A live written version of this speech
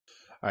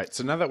All right,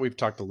 so now that we've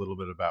talked a little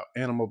bit about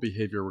animal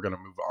behavior, we're going to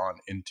move on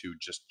into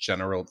just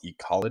general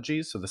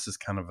ecology. So, this is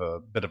kind of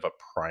a bit of a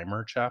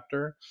primer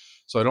chapter.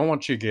 So, I don't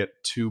want you to get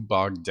too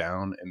bogged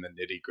down in the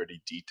nitty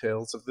gritty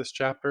details of this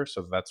chapter.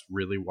 So, that's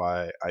really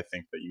why I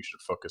think that you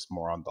should focus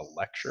more on the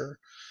lecture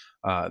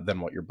than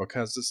what your book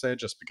has to say,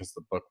 just because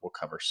the book will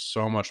cover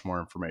so much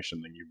more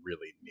information than you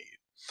really need.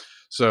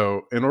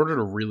 So, in order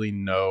to really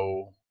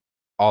know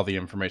all the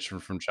information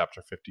from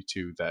chapter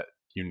 52 that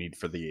you need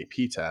for the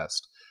AP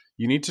test,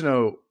 you need to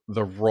know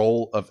the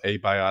role of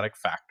abiotic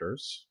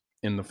factors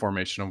in the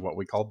formation of what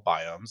we call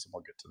biomes, and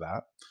we'll get to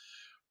that.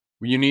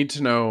 You need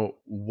to know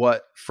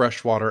what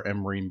freshwater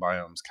and marine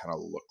biomes kind of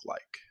look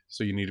like.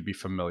 So you need to be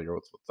familiar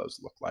with what those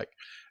look like.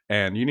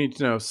 And you need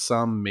to know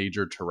some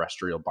major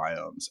terrestrial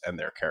biomes and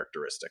their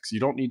characteristics. You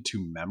don't need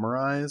to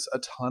memorize a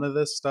ton of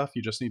this stuff.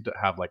 You just need to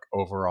have like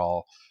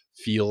overall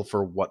feel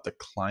for what the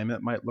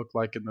climate might look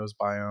like in those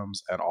biomes,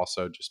 and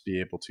also just be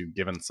able to,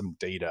 given some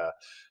data,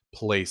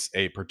 place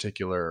a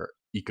particular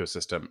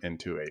ecosystem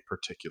into a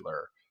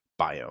particular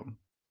biome.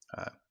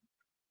 Uh,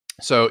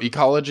 so,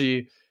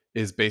 ecology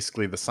is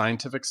basically the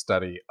scientific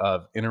study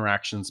of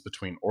interactions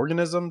between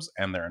organisms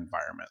and their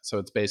environment. So,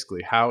 it's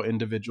basically how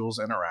individuals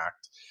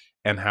interact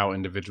and how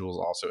individuals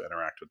also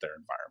interact with their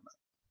environment.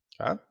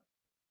 Okay.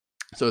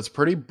 So, it's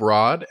pretty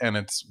broad and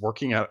it's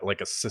working at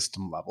like a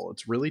system level.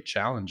 It's really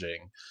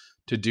challenging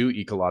to do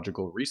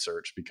ecological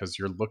research because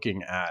you're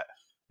looking at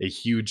a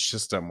huge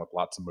system with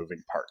lots of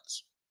moving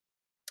parts.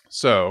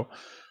 So,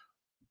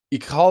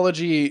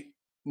 ecology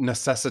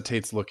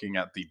necessitates looking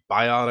at the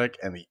biotic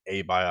and the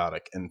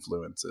abiotic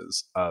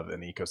influences of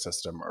an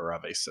ecosystem or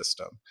of a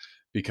system,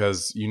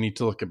 because you need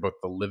to look at both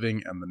the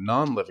living and the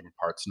non-living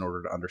parts in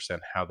order to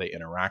understand how they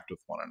interact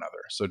with one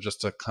another. So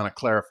just to kind of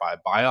clarify,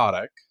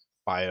 biotic,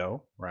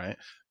 bio, right,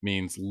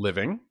 means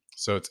living.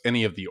 So it's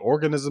any of the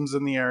organisms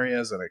in the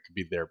areas, and it could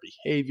be their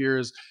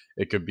behaviors.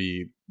 It could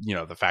be,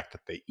 the fact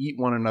that they eat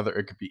one another.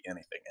 It could be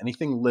anything.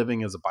 Anything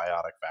living is a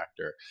biotic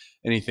factor.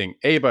 Anything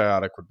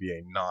abiotic would be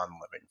a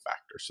non-living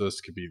factor. So this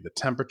could be the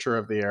temperature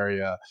of the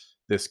area.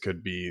 This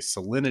could be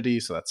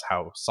salinity, so that's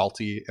how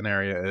salty an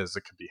area is.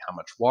 It could be how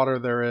much water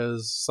there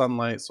is,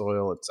 sunlight,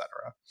 soil, etc.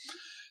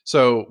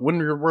 So when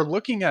we're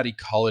looking at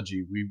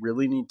ecology, we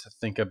really need to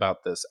think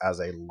about this as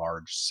a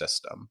large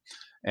system.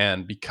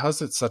 And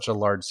because it's such a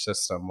large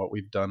system, what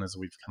we've done is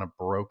we've kind of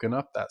broken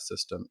up that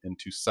system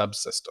into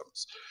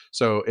subsystems.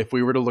 So if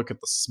we were to look at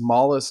the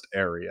smallest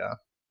area,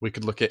 we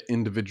could look at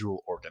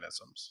individual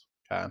organisms.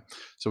 Okay.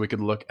 So we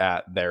could look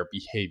at their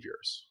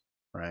behaviors,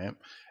 right?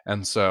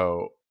 And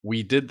so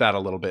we did that a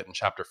little bit in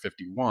chapter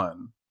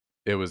 51.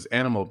 It was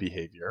animal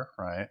behavior,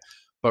 right?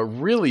 But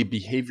really,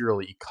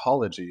 behavioral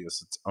ecology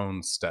is its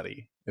own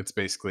study. It's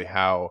basically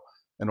how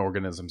an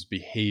organism's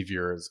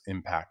behaviors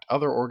impact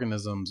other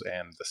organisms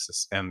and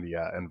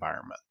the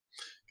environment.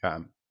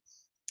 Okay.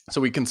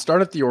 So we can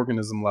start at the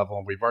organism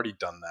level. We've already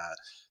done that.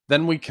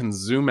 Then we can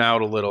zoom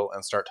out a little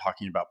and start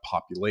talking about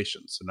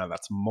populations. So now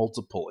that's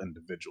multiple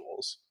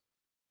individuals,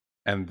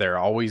 and they're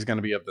always going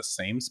to be of the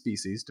same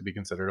species to be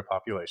considered a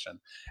population,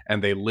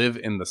 and they live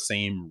in the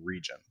same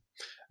region.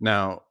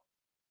 Now,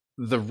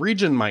 the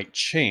region might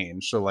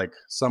change. So, like,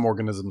 some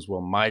organisms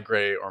will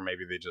migrate, or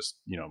maybe they just,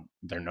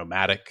 they're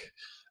nomadic.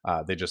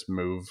 They just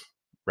move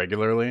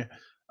regularly.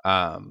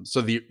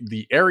 So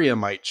the area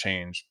might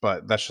change,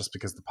 but that's just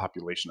because the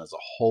population as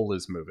a whole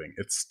is moving.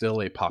 It's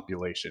still a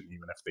population,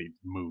 even if they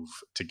move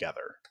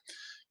together.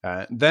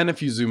 Then,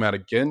 if you zoom out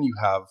again, you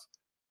have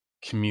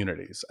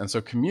communities. And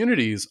so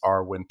communities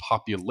are when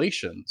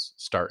populations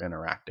start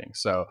interacting.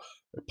 So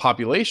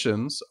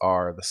populations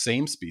are the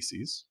same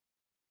species,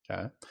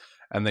 okay?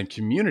 And then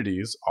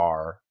communities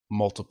are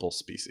multiple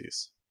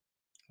species.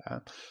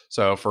 Okay?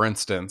 So for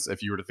instance,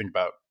 if you were to think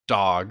about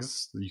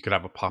dogs, you could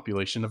have a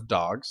population of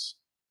dogs,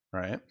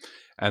 right?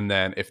 And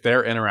then if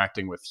they're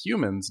interacting with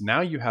humans,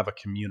 now you have a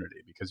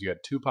community because you had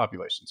two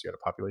populations. You had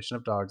a population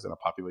of dogs and a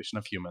population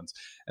of humans,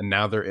 and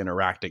now they're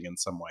interacting in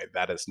some way.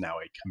 That is now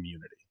a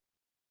community.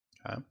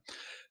 Okay.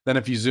 Then,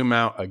 if you zoom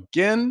out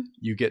again,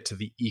 you get to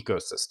the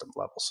ecosystem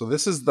level. So,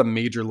 this is the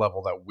major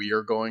level that we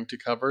are going to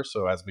cover.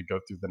 So, as we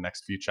go through the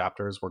next few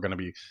chapters, we're going to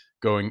be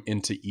going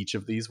into each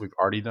of these. We've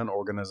already done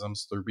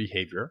organisms through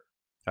behavior,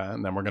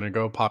 and then we're going to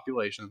go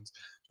populations,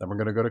 then we're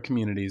going to go to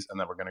communities, and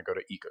then we're going to go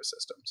to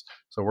ecosystems.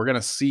 So, we're going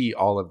to see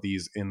all of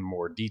these in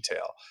more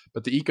detail.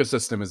 But the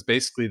ecosystem is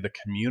basically the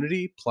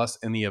community plus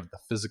any of the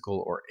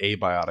physical or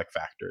abiotic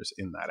factors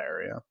in that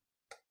area.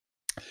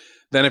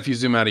 Then, if you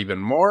zoom out even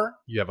more,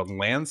 you have a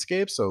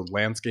landscape. So,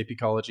 landscape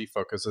ecology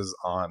focuses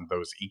on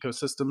those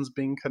ecosystems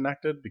being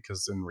connected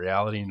because in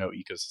reality, no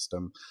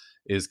ecosystem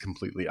is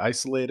completely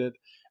isolated.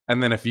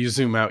 And then, if you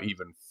zoom out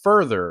even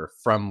further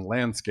from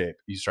landscape,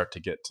 you start to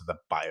get to the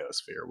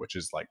biosphere, which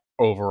is like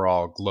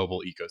overall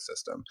global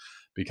ecosystem,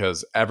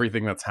 because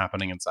everything that's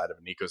happening inside of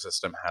an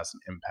ecosystem has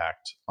an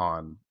impact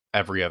on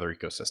every other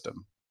ecosystem,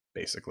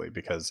 basically.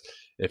 Because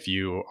if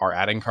you are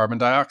adding carbon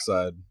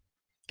dioxide,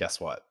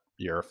 guess what?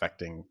 You're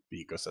affecting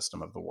the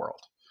ecosystem of the world.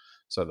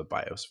 So the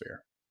biosphere.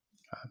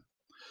 Okay.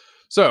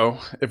 So,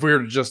 if we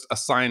were to just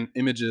assign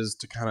images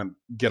to kind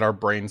of get our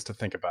brains to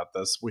think about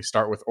this, we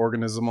start with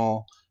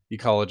organismal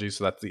ecology,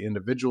 so that's the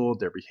individual,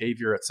 their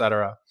behavior,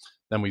 etc.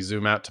 Then we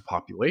zoom out to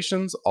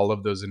populations. All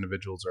of those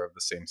individuals are of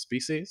the same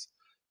species.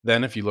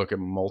 Then, if you look at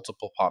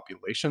multiple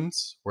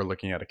populations, we're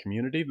looking at a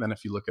community. Then,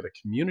 if you look at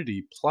a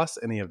community plus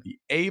any of the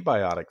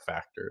abiotic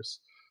factors,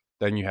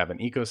 then you have an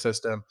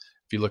ecosystem.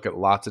 If you look at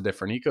lots of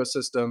different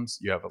ecosystems,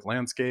 you have a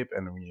landscape.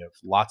 And when you have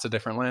lots of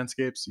different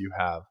landscapes, you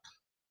have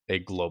a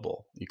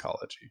global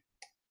ecology.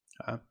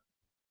 Okay?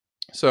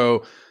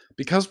 So,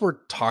 because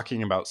we're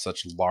talking about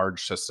such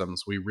large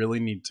systems, we really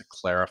need to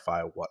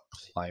clarify what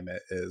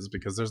climate is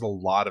because there's a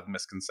lot of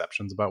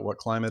misconceptions about what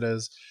climate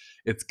is.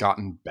 It's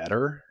gotten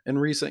better in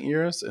recent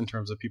years in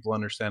terms of people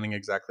understanding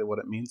exactly what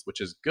it means,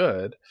 which is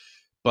good,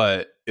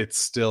 but it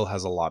still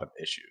has a lot of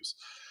issues.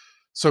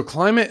 So,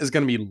 climate is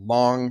going to be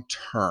long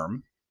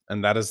term,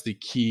 and that is the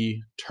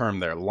key term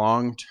there,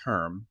 long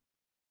term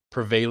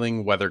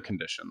prevailing weather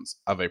conditions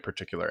of a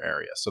particular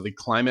area. So the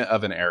climate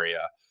of an area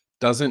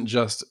doesn't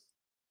just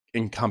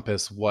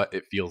encompass what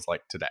it feels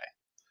like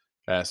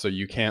today. So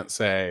you can't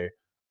say,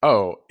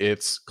 oh,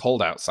 it's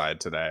cold outside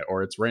today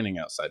or it's raining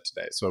outside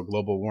today. So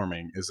global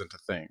warming isn't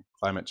a thing.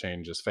 Climate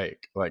change is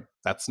fake. Like,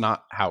 that's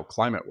not how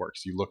climate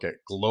works. You look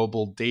at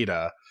global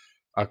data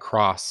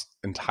across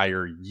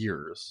entire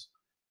years.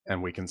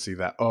 And we can see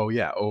that, oh,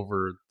 yeah,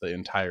 over the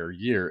entire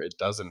year, it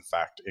does in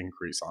fact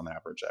increase on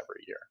average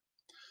every year.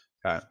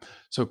 Okay.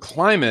 So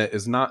climate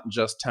is not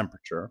just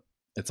temperature.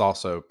 It's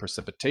also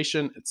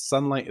precipitation, it's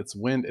sunlight, it's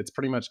wind, it's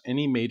pretty much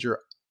any major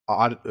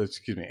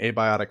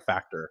abiotic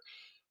factor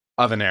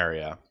of an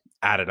area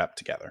added up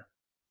together.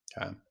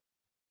 Okay.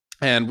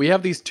 And we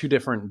have these two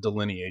different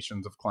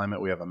delineations of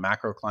climate. We have a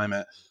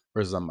macroclimate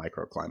versus a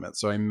microclimate.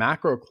 So a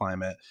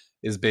macroclimate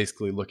is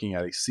basically looking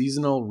at a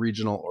seasonal,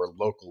 regional, or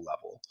local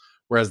level,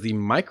 whereas the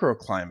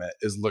microclimate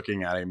is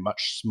looking at a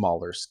much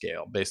smaller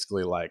scale,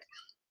 basically like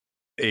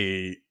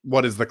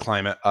what is the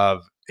climate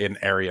of an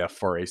area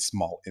for a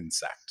small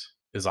insect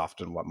is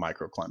often what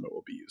microclimate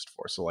will be used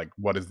for. So like,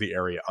 what is the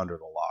area under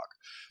the log?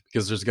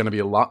 Because there's going to be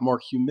a lot more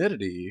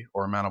humidity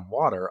or amount of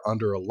water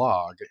under a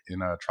log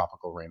in a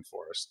tropical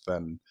rainforest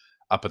than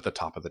up at the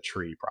top of the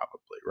tree,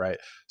 probably, right?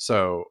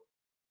 So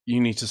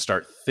you need to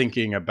start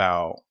thinking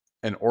about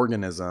an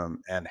organism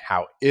and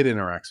how it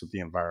interacts with the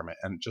environment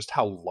and just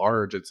how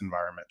large its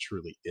environment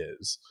truly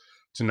is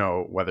to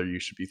know whether you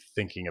should be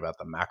thinking about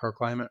the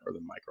macroclimate or the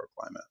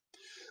microclimate.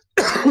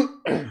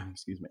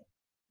 Excuse me.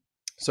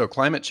 So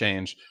climate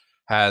change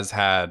has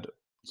had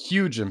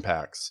huge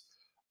impacts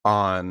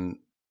on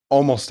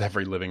almost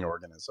every living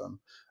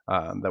organism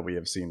that we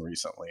have seen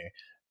recently.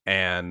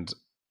 And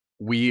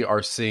we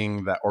are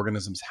seeing that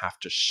organisms have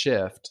to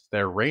shift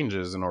their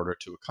ranges in order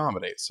to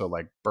accommodate. So,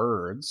 like,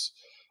 birds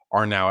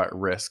are now at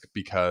risk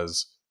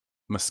because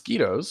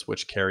mosquitoes,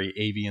 which carry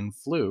avian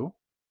flu,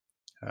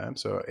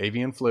 so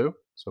avian flu,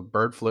 so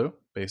bird flu,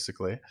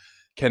 basically,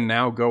 can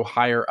now go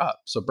higher up.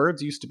 So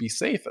birds used to be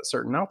safe at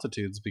certain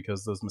altitudes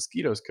because those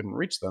mosquitoes couldn't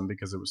reach them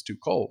because it was too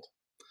cold.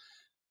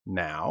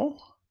 Now,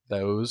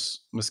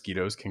 those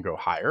mosquitoes can go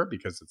higher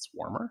because it's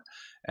warmer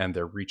and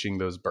they're reaching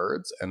those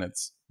birds and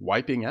it's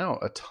wiping out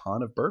a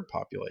ton of bird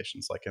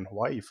populations. Like in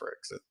Hawaii,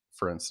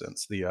 for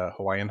instance, the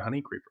Hawaiian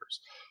honey creepers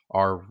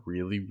are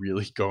really,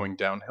 really going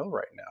downhill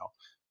right now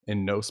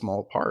in no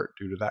small part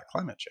due to that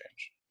climate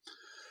change.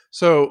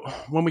 So,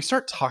 when we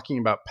start talking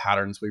about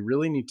patterns, we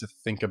really need to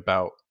think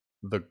about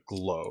the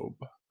globe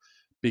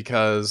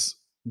because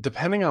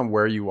depending on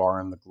where you are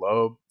in the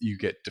globe, you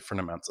get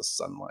different amounts of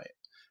sunlight,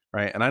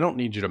 right? And I don't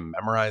need you to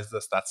memorize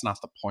this. That's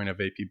not the point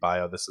of AP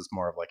Bio. This is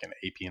more of like an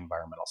AP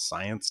environmental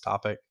science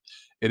topic.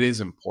 It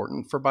is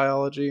important for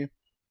biology,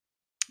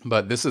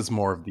 but this is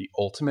more of the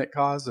ultimate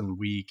cause, and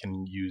we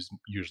can use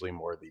usually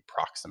more the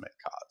proximate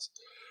cause,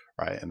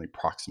 right? And the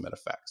proximate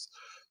effects.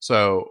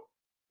 So,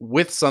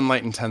 with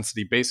sunlight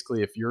intensity,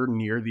 basically, if you're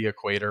near the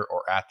equator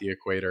or at the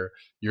equator,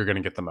 you're going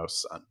to get the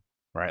most sun,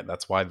 right?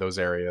 That's why those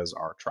areas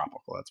are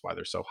tropical. That's why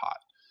they're so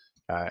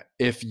hot.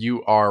 If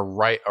you are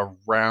right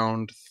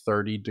around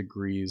 30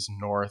 degrees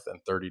north and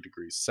 30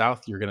 degrees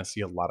south, you're going to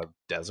see a lot of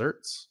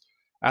deserts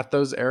at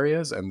those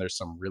areas. And there's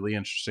some really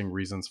interesting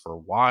reasons for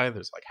why.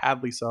 There's like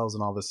Hadley cells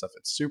and all this stuff.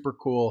 It's super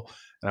cool.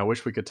 And I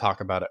wish we could talk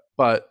about it,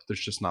 but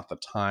there's just not the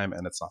time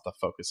and it's not the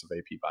focus of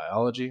AP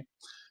biology.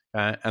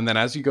 And then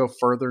as you go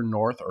further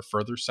north or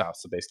further south,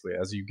 so basically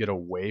as you get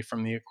away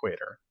from the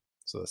equator,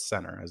 so the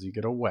center, as you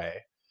get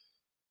away,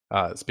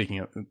 speaking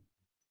of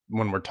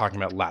when we're talking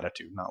about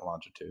latitude, not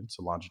longitude.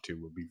 So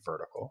longitude would be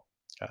vertical.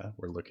 Okay,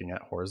 we're looking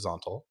at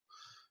horizontal.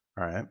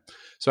 All right.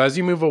 So as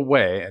you move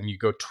away and you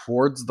go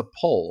towards the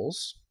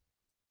poles,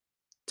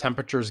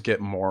 temperatures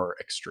get more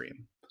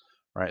extreme,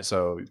 right?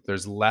 So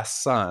there's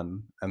less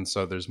sun, and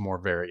so there's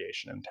more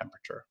variation in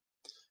temperature.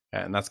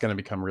 And that's going to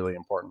become really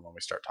important when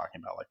we start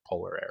talking about like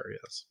polar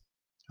areas.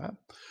 Okay?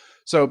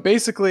 So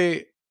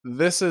basically,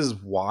 this is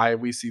why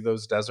we see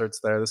those deserts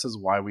there. This is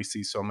why we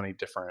see so many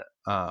different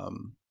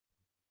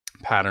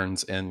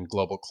patterns in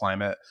global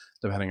climate,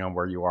 depending on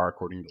where you are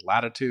according to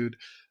latitude.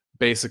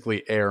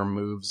 basically air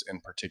moves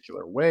in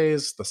particular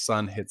ways. The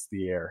sun hits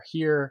the air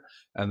here,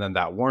 and then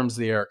that warms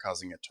the air,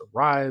 causing it to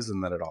rise,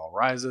 and then it all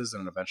rises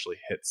and eventually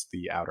hits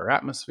the outer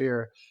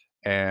atmosphere.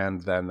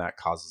 And then that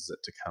causes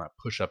it to kind of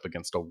push up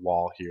against a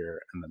wall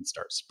here and then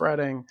start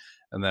spreading.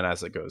 And then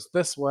as it goes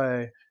this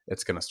way,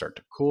 it's going to start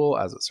to cool.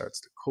 As it starts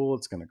to cool,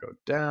 it's going to go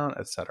down,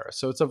 etc.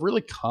 So it's a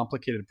really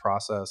complicated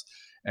process,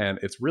 and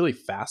it's really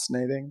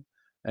fascinating,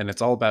 and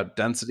it's all about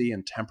density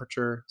and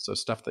temperature. So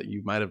stuff that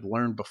you might have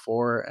learned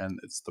before, and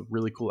it's the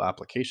really cool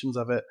applications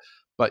of it,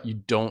 but you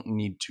don't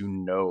need to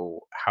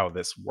know how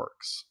this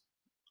works.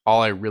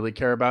 All I really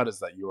care about is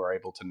that you are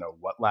able to know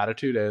what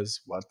latitude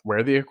is, what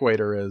where the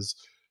equator is,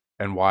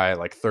 and why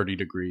like 30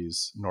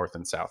 degrees north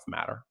and south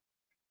matter.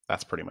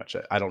 That's pretty much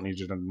it. I don't need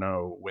you to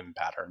know wind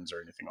patterns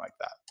or anything like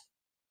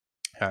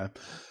that. Okay.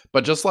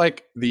 But just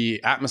like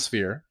the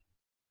atmosphere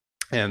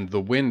and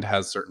the wind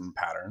has certain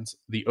patterns,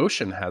 the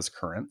ocean has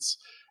currents.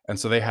 And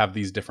so they have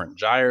these different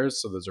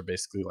gyres. So those are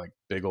basically like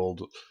big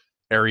old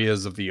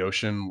areas of the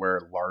ocean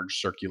where large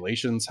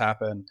circulations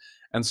happen.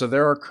 And so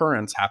there are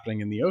currents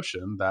happening in the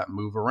ocean that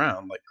move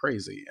around like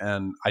crazy.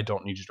 And I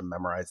don't need you to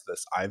memorize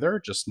this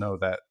either. Just know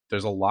that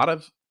there's a lot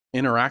of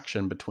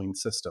interaction between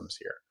systems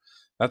here.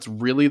 That's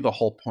really the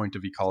whole point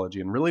of ecology,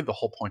 and really the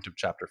whole point of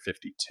chapter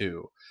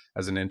 52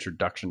 as an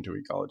introduction to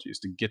ecology, is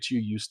to get you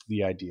used to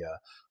the idea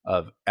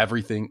of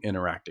everything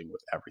interacting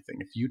with everything.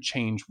 If you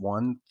change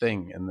one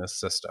thing in this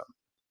system,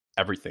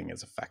 everything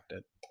is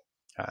affected.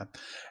 Okay.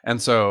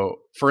 And so,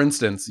 for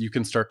instance, you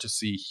can start to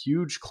see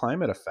huge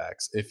climate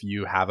effects if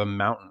you have a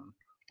mountain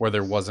where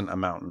there wasn't a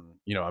mountain,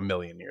 a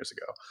million years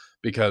ago,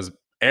 because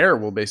air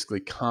will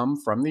basically come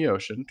from the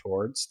ocean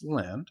towards the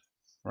land,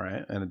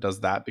 right? And it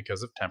does that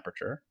because of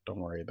temperature.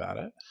 Don't worry about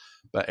it.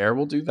 But air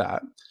will do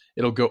that.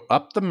 It'll go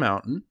up the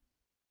mountain,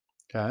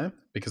 okay,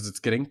 because it's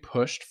getting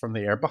pushed from the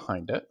air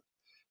behind it.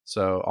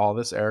 So all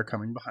this air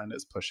coming behind it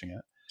is pushing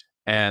it.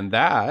 And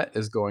that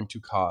is going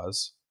to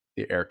cause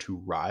the air to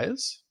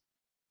rise.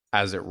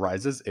 As it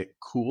rises, it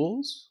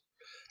cools.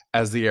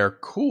 As the air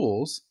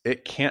cools,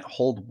 it can't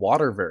hold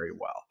water very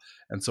well.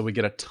 And so we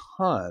get a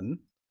ton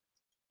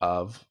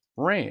of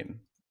rain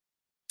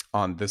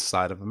on this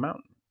side of a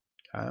mountain,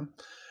 okay?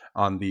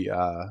 On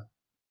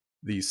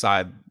the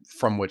side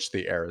from which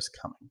the air is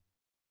coming.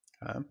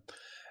 Okay?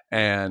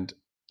 And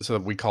so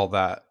we call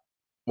that,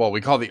 well,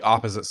 we call the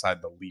opposite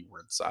side the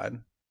leeward side.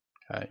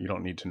 Okay? You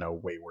don't need to know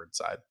wayward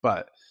side,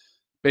 but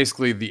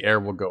basically the air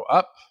will go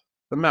up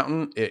the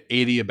mountain. It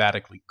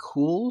adiabatically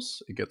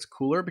cools. It gets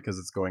cooler because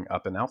it's going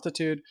up in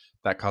altitude.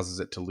 That causes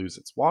it to lose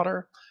its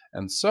water.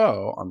 And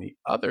so on the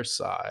other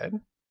side,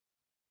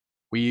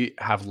 we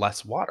have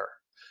less water.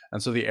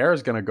 And so the air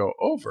is going to go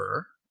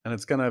over, and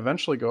it's going to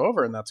eventually go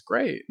over, and that's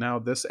great. Now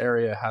this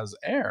area has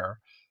air,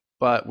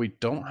 but we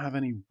don't have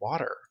any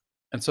water.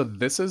 And so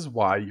this is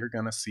why you're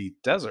going to see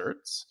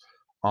deserts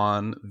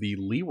on the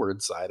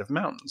leeward side of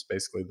mountains,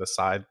 basically the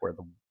side where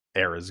the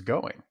air is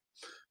going,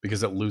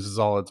 because it loses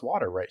all its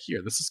water right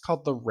here. This is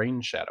called the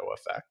rain shadow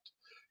effect.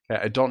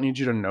 Okay, I don't need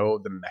you to know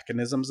the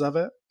mechanisms of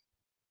it.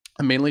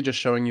 I'm mainly just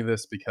showing you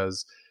this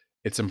because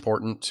it's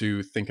important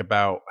to think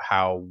about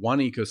how one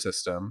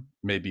ecosystem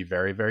may be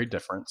very, very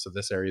different. So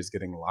this area is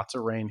getting lots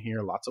of rain here,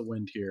 lots of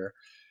wind here.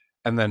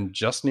 And then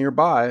just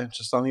nearby,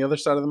 just on the other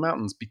side of the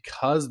mountains,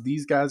 because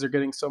these guys are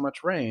getting so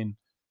much rain,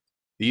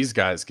 these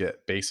guys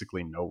get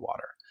basically no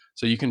water.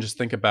 So you can just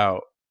think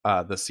about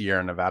the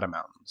Sierra Nevada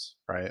mountains,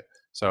 right?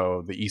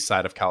 So the east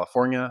side of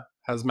California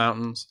has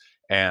mountains,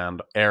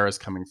 and air is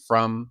coming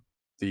from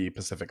the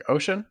Pacific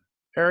Ocean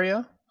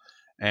area,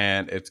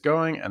 and it's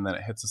going, and then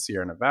it hits the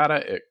Sierra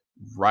Nevada. It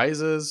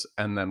rises,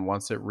 and then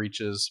once it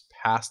reaches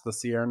past the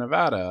Sierra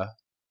Nevada,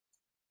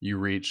 you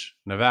reach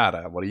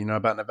Nevada. What do you know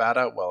about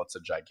Nevada? Well, it's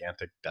a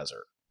gigantic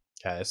desert.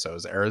 Okay, so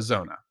is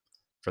Arizona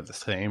for the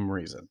same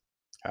reason.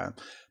 Okay,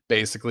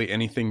 basically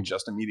anything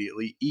just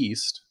immediately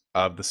east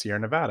of the Sierra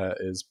Nevada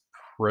is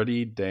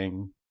pretty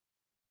dang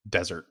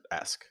desert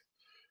esque,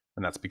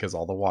 and that's because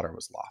all the water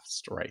was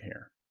lost right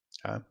here.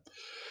 Okay,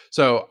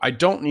 so I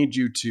don't need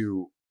you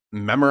to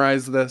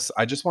memorize this.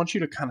 I just want you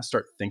to kind of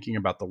start thinking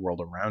about the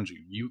world around you.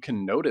 You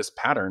can notice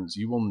patterns.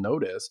 You will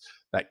notice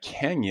that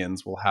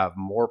canyons will have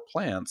more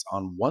plants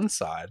on one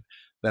side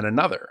than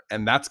another.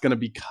 And that's going to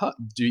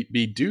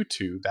be due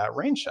to that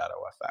rain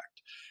shadow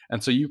effect.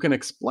 And so you can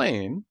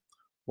explain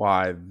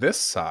why this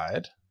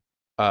side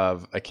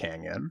of a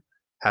canyon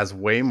has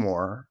way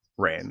more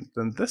rain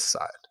than this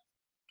side,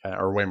 okay,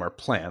 or way more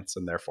plants.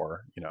 And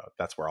therefore,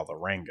 that's where all the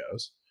rain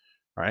goes.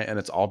 Right. And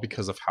it's all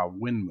because of how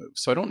wind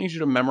moves. So I don't need you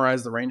to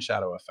memorize the rain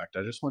shadow effect.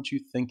 I just want you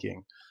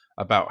thinking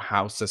about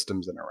how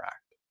systems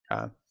interact.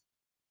 Okay?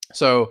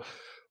 So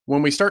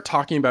when we start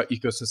talking about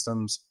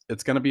ecosystems,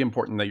 it's going to be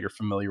important that you're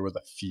familiar with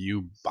a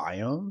few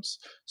biomes.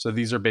 So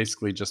these are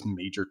basically just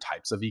major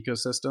types of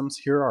ecosystems.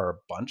 Here are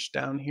a bunch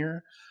down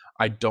here.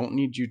 I don't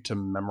need you to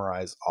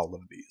memorize all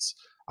of these.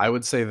 I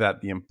would say that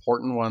the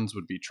important ones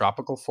would be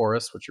tropical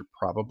forests, which you're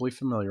probably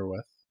familiar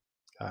with.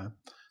 Okay?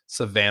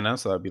 Savanna,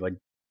 so that would be like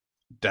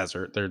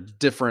desert. They're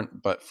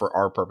different, but for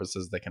our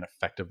purposes, they can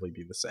effectively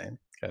be the same.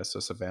 Okay, so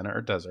savanna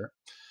or desert.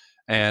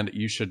 And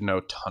you should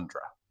know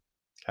tundra.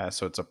 Okay,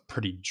 so it's a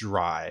pretty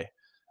dry,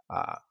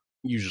 uh,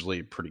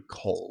 usually pretty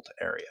cold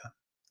area.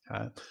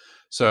 Okay,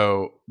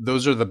 so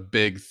those are the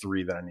big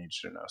three that I need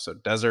you to know. So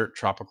desert,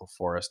 tropical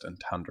forest, and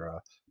tundra.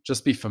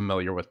 Just be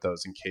familiar with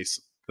those in case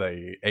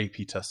the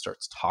AP test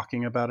starts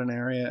talking about an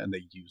area and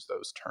they use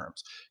those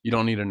terms. You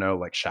don't need to know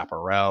like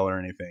chaparral or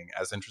anything.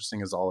 As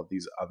interesting as all of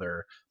these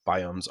other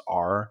biomes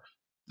are,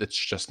 it's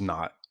just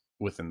not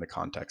within the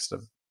context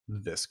of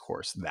this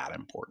course that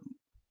important.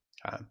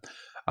 Okay.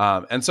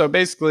 And so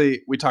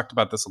basically, we talked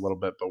about this a little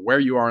bit, but where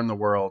you are in the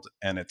world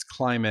and its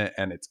climate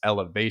and its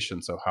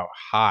elevation, so how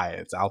high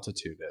its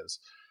altitude is,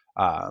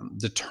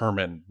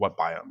 determine what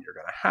biome you're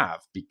going to have.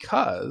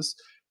 Because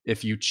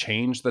if you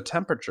change the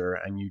temperature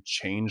and you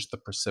change the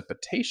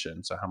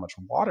precipitation, so how much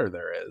water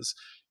there is,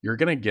 you're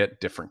going to get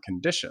different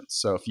conditions.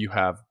 So if you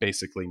have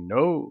basically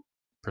no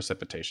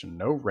precipitation,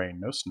 no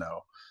rain, no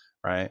snow,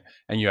 right?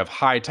 And you have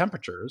high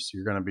temperatures,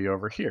 you're going to be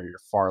over here. You're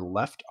far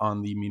left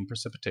on the mean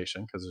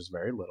precipitation because there's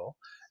very little,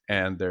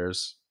 and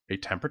there's a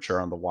temperature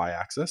on the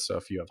y-axis. So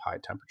if you have high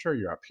temperature,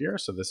 you're up here.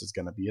 So this is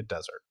going to be a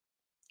desert.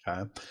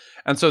 Okay.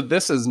 And so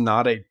this is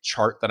not a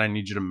chart that I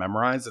need you to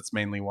memorize. It's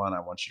mainly one I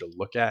want you to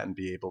look at and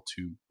be able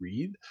to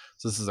read.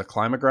 So this is a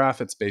climate graph.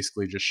 It's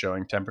basically just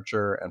showing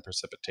temperature and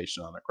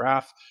precipitation on a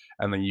graph.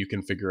 And then you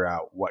can figure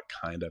out what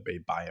kind of a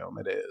biome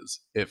it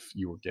is if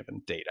you were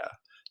given data.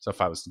 So if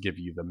I was to give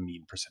you the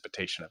mean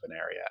precipitation of an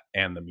area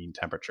and the mean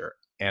temperature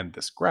and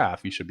this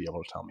graph, you should be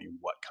able to tell me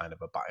what kind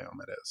of a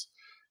biome it is.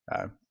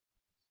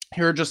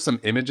 Here are just some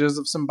images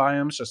of some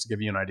biomes just to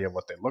give you an idea of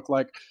what they look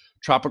like.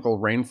 Tropical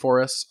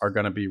rainforests are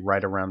going to be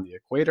right around the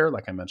equator,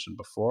 like I mentioned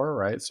before,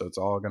 right? So it's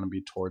all going to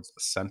be towards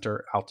the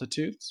center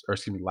altitudes, or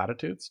excuse me,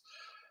 latitudes.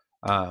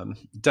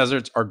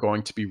 Deserts are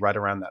going to be right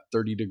around that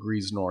 30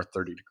 degrees north,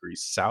 30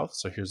 degrees south.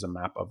 So here's a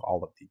map of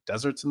all of the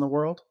deserts in the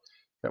world.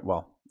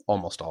 Well,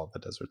 almost all of the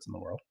deserts in the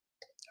world.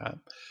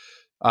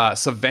 Okay.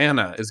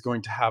 Savanna is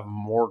going to have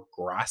more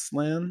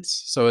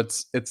grasslands, so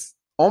it's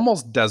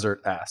almost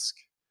desert-esque,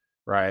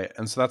 right?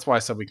 And so that's why I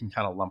said we can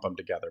kind of lump them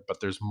together, but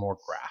there's more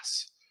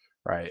grass,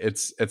 right?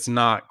 It's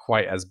not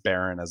quite as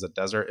barren as a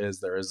desert is.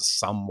 There is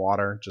some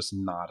water, just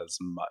not as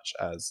much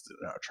as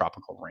a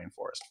tropical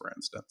rainforest, for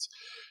instance.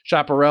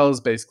 Chaparral is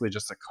basically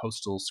just a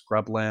coastal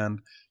scrubland.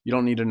 You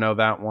don't need to know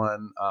that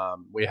one.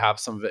 We have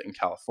some of it in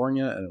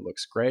California, and it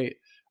looks great.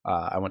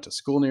 I went to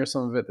school near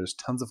some of it. There's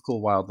tons of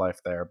cool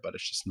wildlife there, but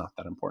it's just not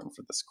that important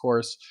for this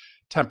course.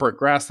 Temperate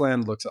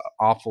grassland looks an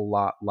awful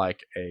lot like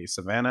a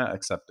savanna,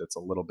 except it's a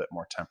little bit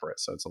more temperate,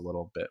 so it's a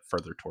little bit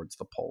further towards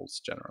the poles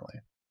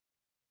generally.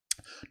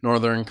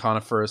 Northern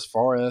coniferous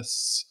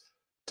forests,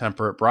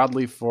 temperate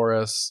broadleaf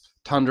forests.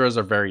 Tundras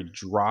are very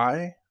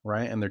dry,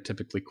 right? And they're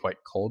typically quite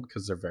cold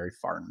because they're very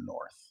far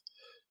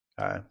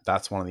north.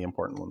 That's one of the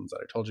important ones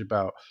that I told you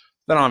about.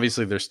 Then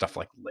obviously there's stuff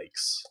like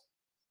lakes,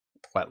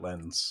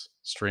 wetlands,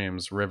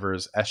 streams,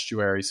 rivers,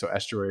 estuaries. So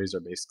estuaries are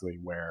basically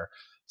where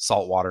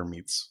salt water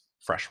meets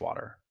fresh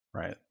water,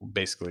 right?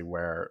 Basically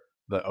where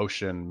the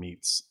ocean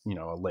meets,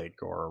 a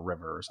lake or a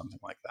river or something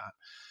like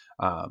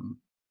that.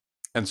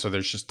 And so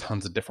there's just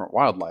tons of different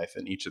wildlife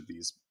in each of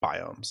these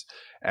biomes.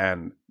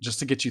 And just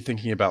to get you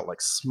thinking about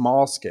like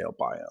small scale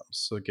biomes,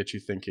 so get you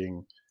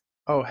thinking,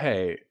 oh,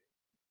 hey,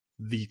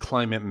 the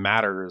climate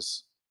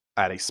matters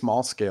at a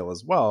small scale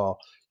as well.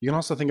 You can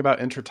also think about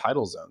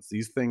intertidal zones.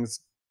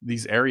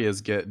 These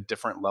areas get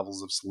different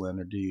levels of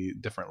salinity,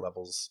 different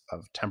levels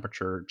of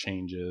temperature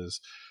changes.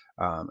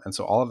 And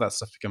so all of that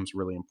stuff becomes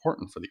really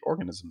important for the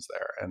organisms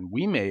there. And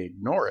we may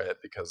ignore it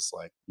because,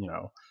 like,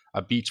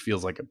 a beach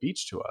feels like a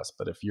beach to us.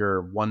 But if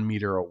you're 1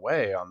 meter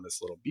away on this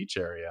little beach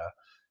area,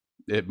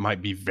 it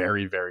might be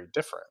very, very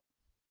different.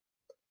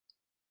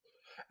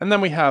 And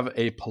then we have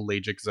a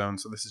pelagic zone.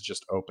 So this is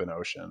just open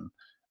ocean.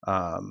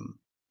 Um,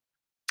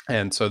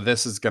 and so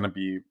this is going to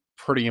be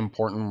pretty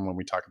important when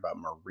we talk about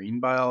marine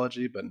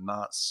biology, but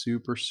not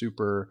super,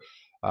 super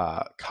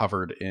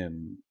covered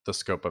in the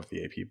scope of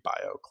the AP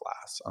Bio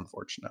class,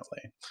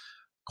 unfortunately.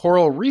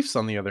 Coral reefs,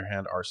 on the other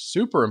hand, are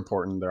super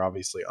important. They're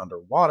obviously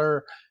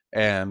underwater,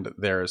 and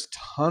there's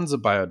tons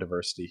of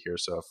biodiversity here.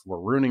 So if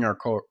we're ruining our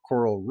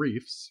coral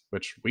reefs,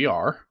 which we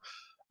are,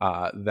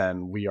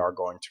 then we are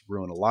going to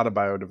ruin a lot of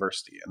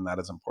biodiversity, and that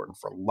is important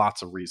for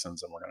lots of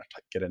reasons. And we're going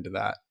to get into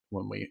that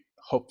when we,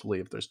 hopefully,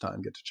 if there's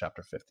time, get to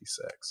chapter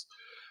 56.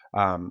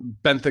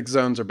 Benthic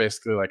zones are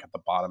basically like at the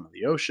bottom of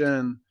the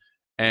ocean.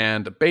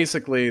 And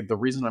basically, the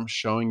reason I'm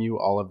showing you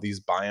all of these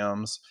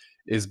biomes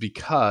is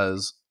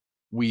because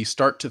we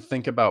start to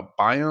think about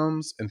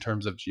biomes in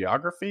terms of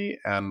geography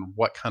and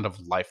what kind of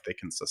life they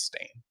can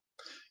sustain.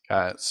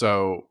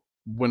 So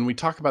when we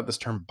talk about this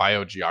term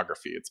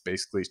biogeography, it's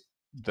basically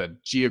the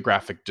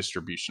geographic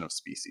distribution of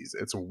species.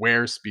 It's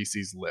where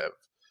species live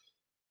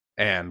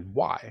and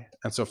why.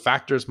 And so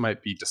factors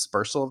might be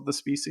dispersal of the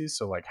species,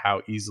 so like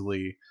how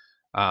easily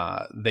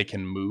they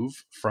can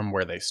move from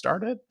where they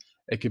started.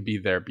 It could be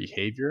their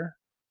behavior.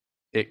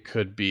 It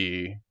could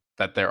be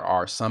that there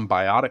are some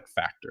biotic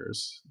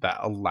factors that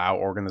allow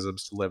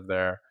organisms to live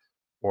there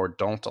or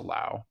don't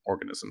allow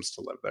organisms to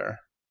live there.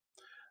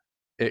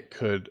 It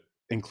could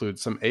include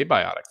some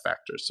abiotic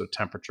factors, so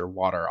temperature,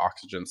 water,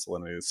 oxygen,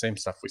 salinity, the same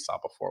stuff we saw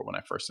before when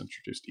I first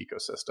introduced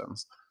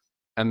ecosystems.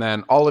 And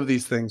then all of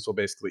these things will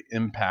basically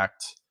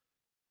impact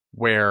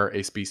where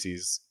a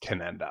species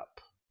can end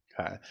up.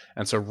 Okay.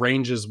 And so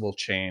ranges will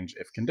change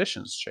if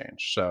conditions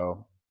change.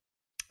 So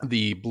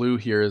the blue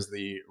here is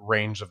the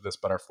range of this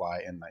butterfly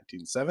in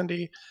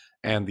 1970,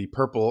 and the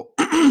purple,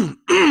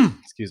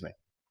 excuse me,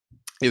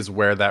 is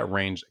where that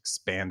range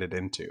expanded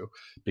into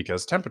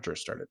because temperatures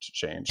started to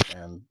change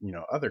and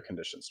other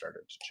conditions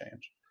started to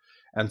change.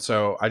 And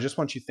so I just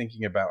want you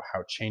thinking about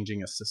how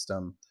changing a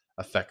system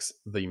affects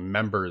the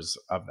members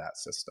of that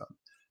system.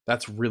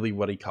 That's really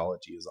what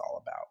ecology is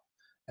all about.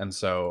 And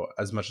so,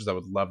 as much as I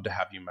would love to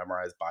have you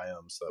memorize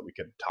biomes so that we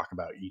could talk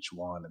about each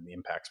one and the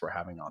impacts we're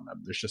having on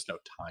them, there's just no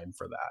time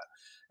for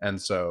that.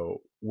 And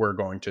so, we're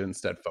going to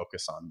instead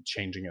focus on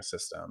changing a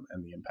system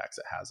and the impacts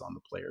it has on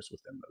the players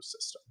within those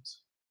systems.